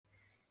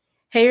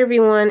Hey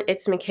everyone,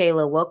 it's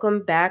Michaela.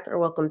 Welcome back or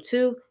welcome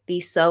to the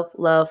Self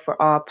Love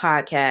for All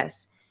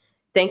podcast.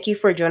 Thank you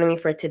for joining me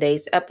for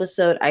today's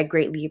episode. I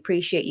greatly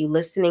appreciate you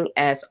listening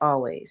as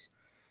always.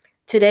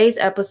 Today's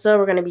episode,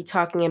 we're going to be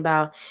talking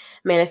about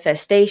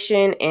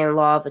manifestation and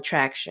law of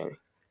attraction.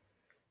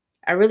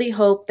 I really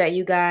hope that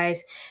you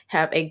guys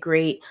have a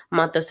great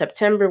month of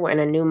September. We're in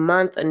a new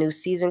month, a new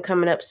season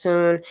coming up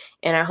soon,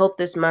 and I hope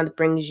this month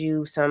brings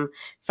you some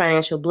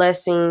financial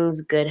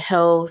blessings, good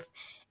health,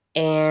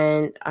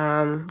 and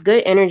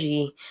good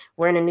energy.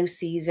 We're in a new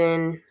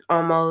season,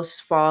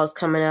 almost fall's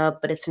coming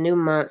up, but it's a new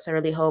month. So I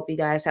really hope you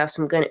guys have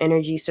some good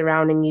energy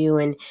surrounding you.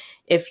 And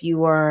if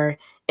you are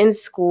in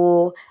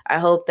school, I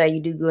hope that you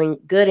do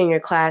good in your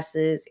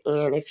classes.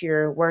 And if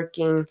you're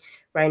working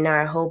right now,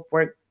 I hope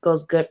work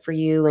goes good for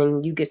you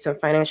and you get some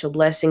financial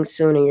blessings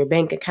soon in your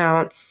bank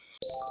account.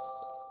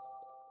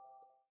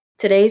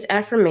 Today's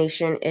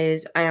affirmation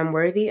is I am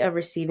worthy of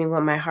receiving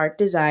what my heart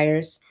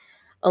desires,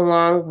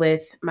 along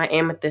with my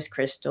amethyst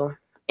crystal.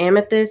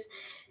 Amethyst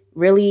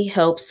really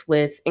helps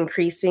with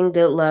increasing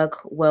good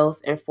luck,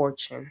 wealth, and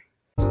fortune.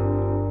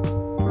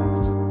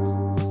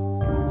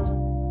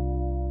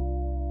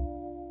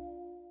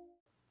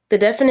 The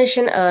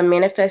definition of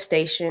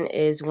manifestation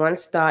is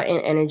once thought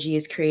and energy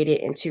is created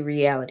into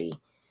reality.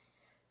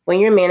 When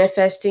you're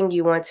manifesting,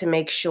 you want to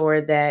make sure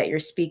that you're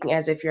speaking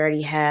as if you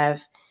already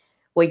have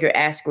what you're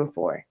asking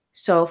for.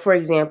 So, for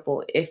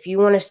example, if you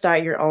want to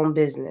start your own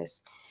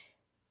business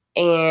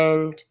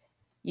and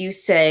you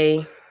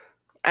say,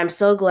 I'm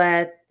so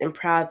glad and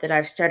proud that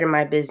I've started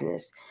my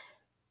business,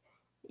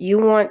 you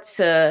want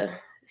to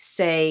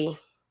say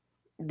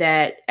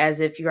that as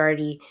if you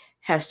already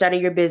have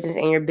started your business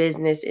and your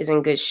business is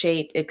in good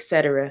shape,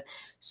 etc.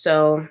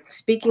 So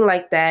speaking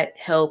like that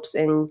helps,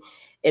 and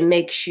it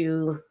makes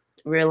you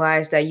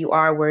realize that you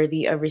are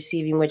worthy of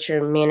receiving what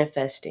you're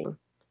manifesting.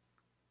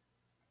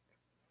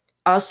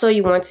 Also,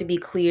 you want to be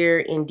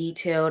clear and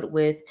detailed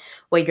with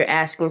what you're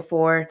asking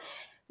for.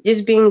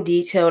 Just being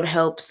detailed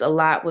helps a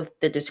lot with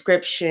the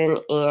description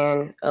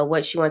and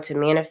what you want to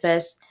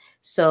manifest.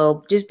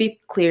 So just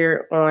be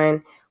clear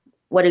on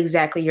what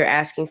exactly you're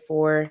asking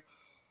for.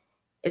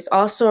 It's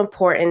also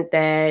important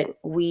that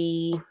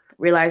we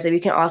realize that we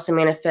can also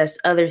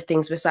manifest other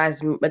things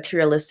besides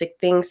materialistic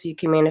things. So you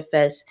can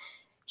manifest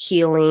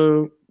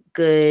healing,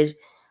 good,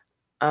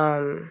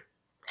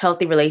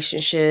 healthy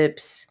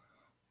relationships,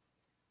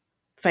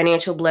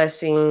 financial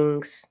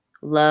blessings,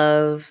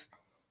 love,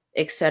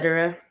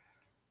 etc.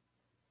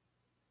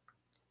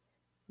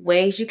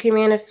 Ways you can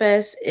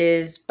manifest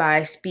is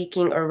by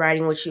speaking or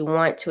writing what you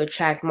want to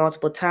attract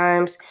multiple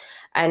times.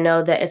 I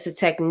know that it's a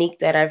technique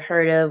that I've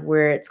heard of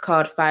where it's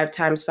called 5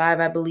 times 5,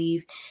 I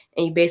believe.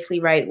 And you basically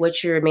write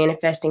what you're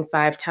manifesting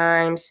 5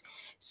 times.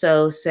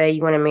 So say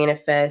you want to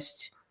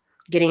manifest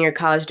getting your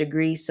college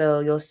degree. So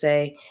you'll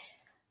say,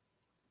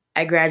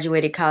 I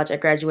graduated college, I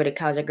graduated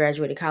college, I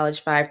graduated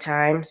college 5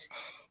 times.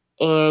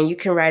 And you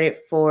can write it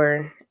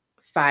for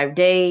 5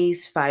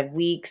 days, 5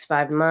 weeks,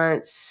 5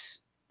 months,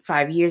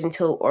 5 years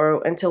until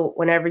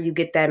whenever you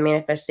get that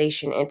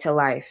manifestation into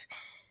life.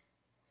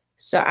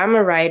 So I'm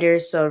a writer,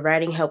 so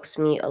writing helps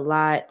me a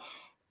lot,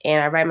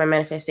 and I write my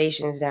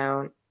manifestations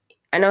down.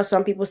 I know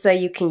some people say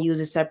you can use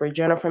a separate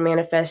journal for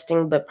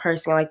manifesting, but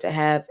personally I like to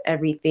have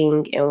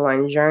everything in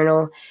one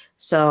journal.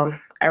 So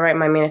I write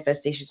my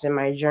manifestations in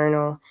my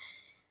journal.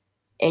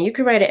 And you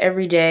can write it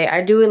every day.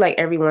 I do it like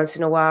every once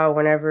in a while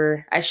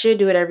whenever I should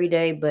do it every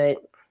day, but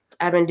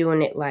I've been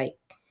doing it like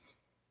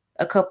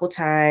a couple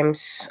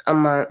times a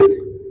month.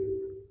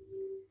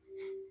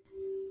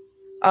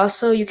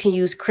 Also, you can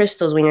use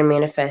crystals when you're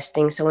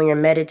manifesting. So when you're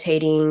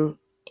meditating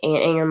and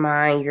in your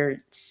mind, you're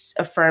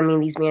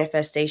affirming these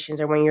manifestations,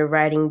 or when you're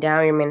writing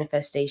down your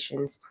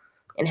manifestations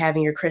and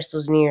having your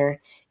crystals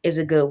near is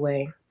a good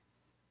way.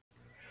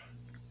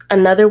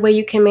 Another way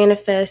you can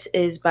manifest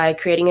is by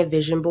creating a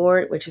vision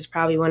board, which is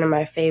probably one of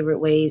my favorite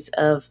ways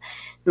of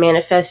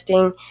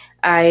manifesting.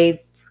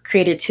 I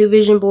created 2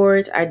 vision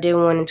boards. I did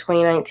one in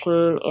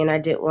 2019 and I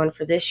did one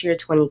for this year,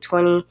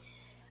 2020.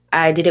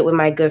 I did it with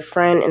my good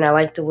friend and I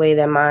liked the way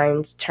that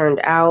mine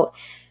turned out.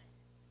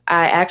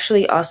 I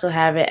actually also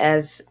have it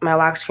as my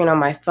lock screen on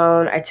my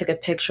phone. I took a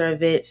picture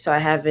of it, so I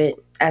have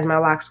it as my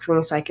lock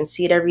screen so I can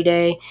see it every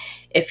day.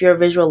 If you're a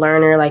visual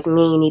learner like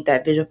me, you need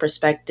that visual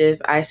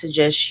perspective. I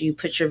suggest you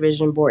put your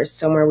vision board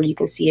somewhere where you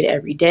can see it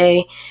every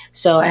day.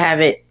 So I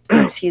have it,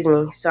 excuse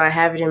me, so I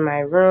have it in my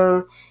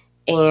room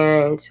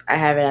and I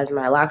have it as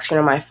my lock screen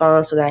on my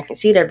phone so that I can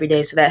see it every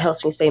day. So that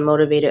helps me stay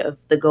motivated of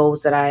the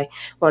goals that I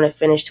want to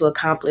finish to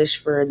accomplish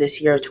for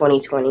this year of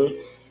 2020.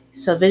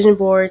 So vision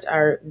boards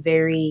are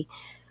very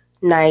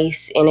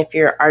nice, and if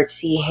you're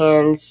artsy,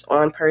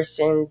 hands-on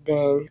person,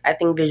 then I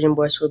think vision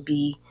boards will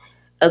be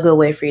a good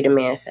way for you to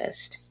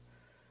manifest.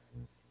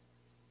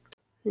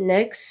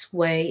 Next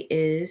way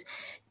is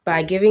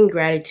by giving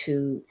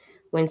gratitude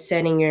when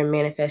setting your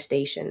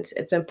manifestations.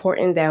 It's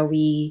important that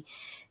we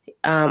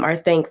are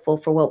thankful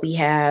for what we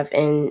have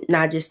and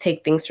not just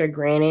take things for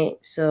granted.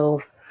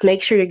 So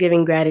make sure you're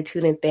giving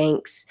gratitude and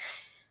thanks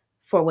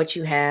for what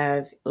you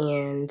have,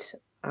 and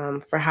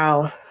for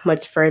how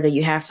much further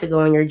you have to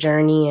go in your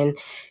journey, and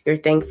you're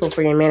thankful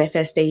for your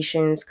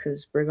manifestations,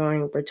 because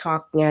we're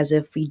talking as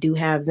if we do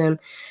have them.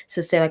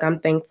 So say like, I'm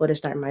thankful to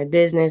start my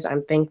business.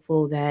 I'm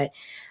thankful that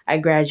I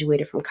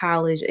graduated from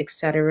college,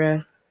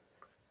 etc.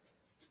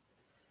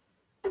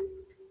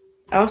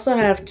 I also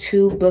have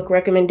 2 book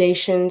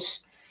recommendations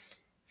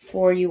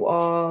for you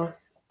all.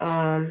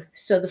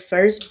 So the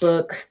first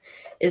book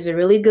is a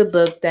really good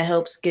book that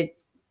help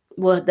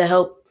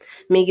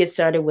me get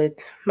started with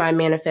my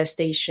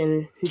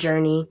manifestation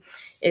journey.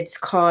 It's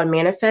called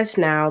Manifest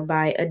Now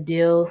by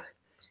Idil,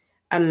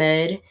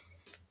 Ahmed,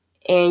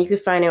 and you can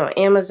find it on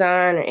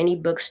Amazon or any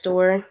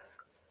bookstore.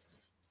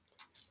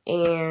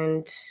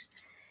 And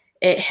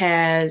it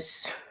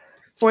has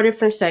 4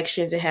 different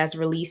sections. It has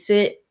Release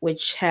It,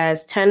 which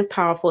has 10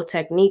 powerful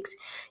techniques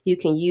you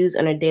can use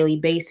on a daily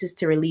basis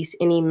to release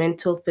any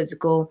mental,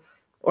 physical,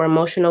 or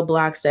emotional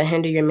blocks that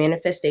hinder your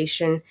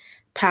manifestation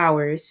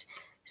powers.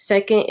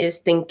 Second is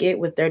Think It,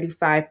 with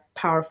 35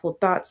 powerful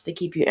thoughts to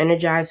keep you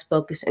energized,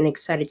 focused, and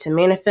excited to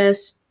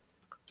manifest.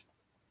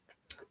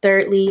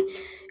 Thirdly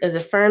is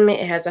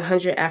Affirmation. It has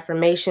 100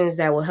 affirmations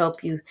that will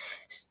help you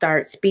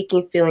start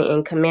speaking, feeling,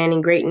 and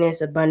commanding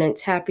greatness,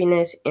 abundance,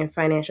 happiness, and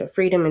financial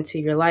freedom into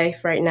your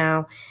life right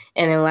now.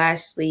 And then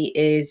lastly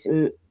is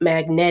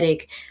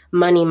Magnetic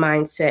Money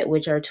Mindset,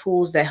 which are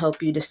tools that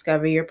help you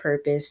discover your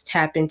purpose,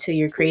 tap into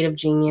your creative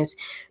genius,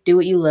 do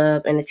what you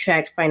love, and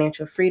attract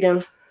financial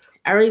freedom.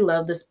 I really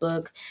love this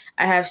book.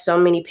 I have so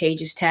many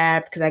pages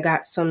tabbed because I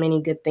got so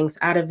many good things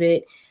out of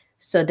it.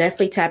 So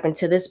definitely tap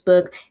into this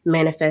book,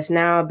 Manifest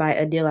Now by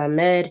Idil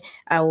Ahmed.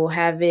 I will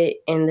have it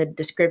in the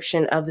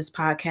description of this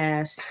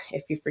podcast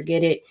if you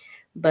forget it.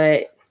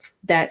 But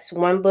that's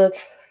one book.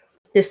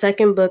 The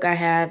second book I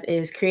have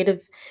is Creative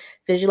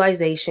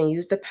Visualization.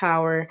 Use the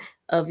power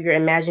of your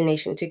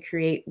imagination to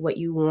create what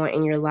you want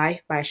in your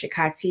life by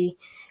Shakti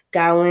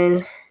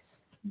Gawain.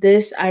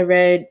 This I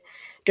read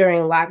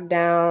during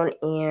lockdown,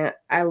 and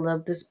I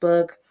love this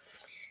book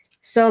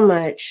so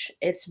much.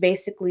 It's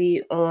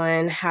basically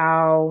on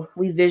how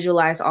we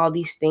visualize all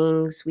these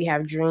things. We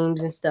have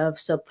dreams and stuff.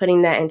 So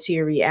putting that into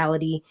your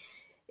reality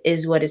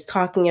is what it's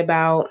talking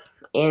about.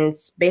 And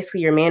it's basically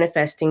you're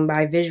manifesting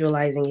by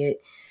visualizing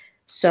it.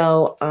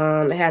 So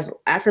it has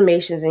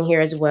affirmations in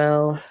here as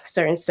well,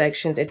 certain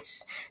sections.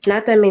 It's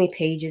not that many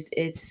pages.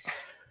 It's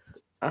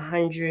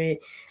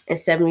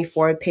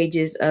 174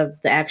 pages of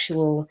the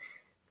actual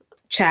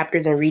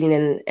chapters and reading,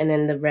 and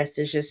then the rest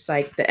is just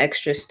like the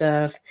extra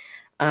stuff,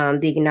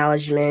 the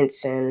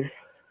acknowledgments and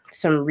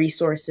some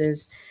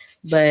resources.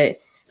 But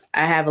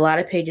I have a lot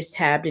of pages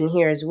tabbed in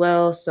here as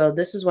well. So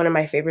this is one of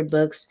my favorite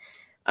books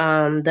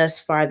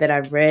thus far that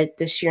I've read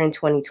this year in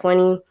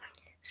 2020.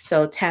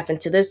 So tap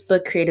into this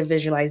book, Creative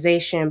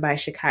Visualization by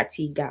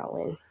Shakti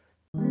Gawain.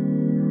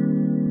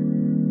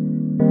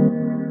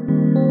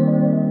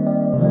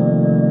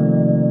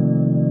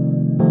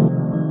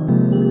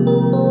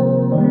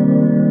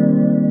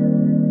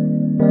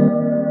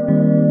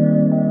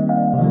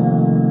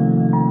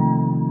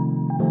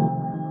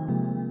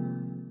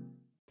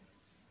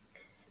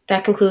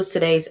 That concludes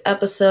today's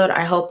episode.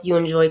 I hope you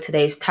enjoyed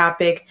today's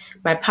topic.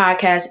 My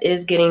podcast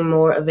is getting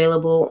more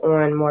available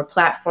on more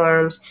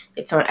platforms.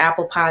 It's on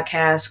Apple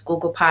Podcasts,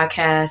 Google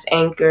Podcasts,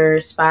 Anchor,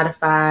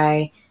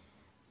 Spotify,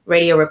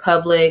 Radio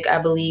Republic, I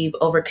believe,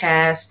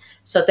 Overcast.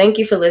 So thank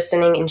you for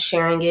listening and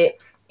sharing it.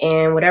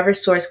 And whatever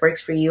source works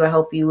for you, I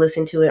hope you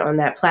listen to it on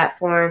that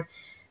platform.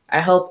 I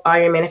hope all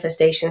your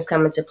manifestations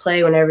come into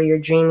play whenever you're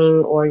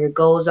dreaming or your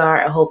goals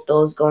are. I hope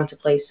those go into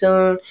play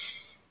soon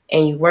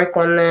and you work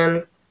on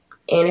them.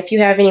 And if you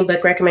have any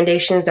book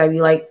recommendations that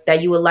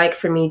you would like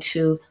for me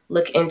to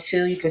look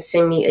into, you can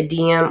send me a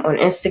DM on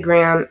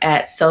Instagram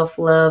at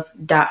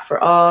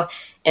selflove.forall,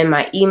 and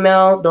my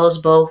email. Those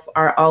both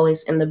are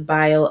always in the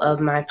bio of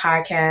my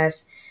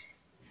podcast.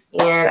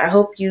 And I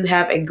hope you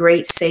have a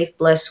great, safe,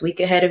 blessed week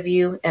ahead of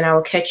you, and I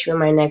will catch you in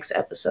my next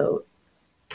episode.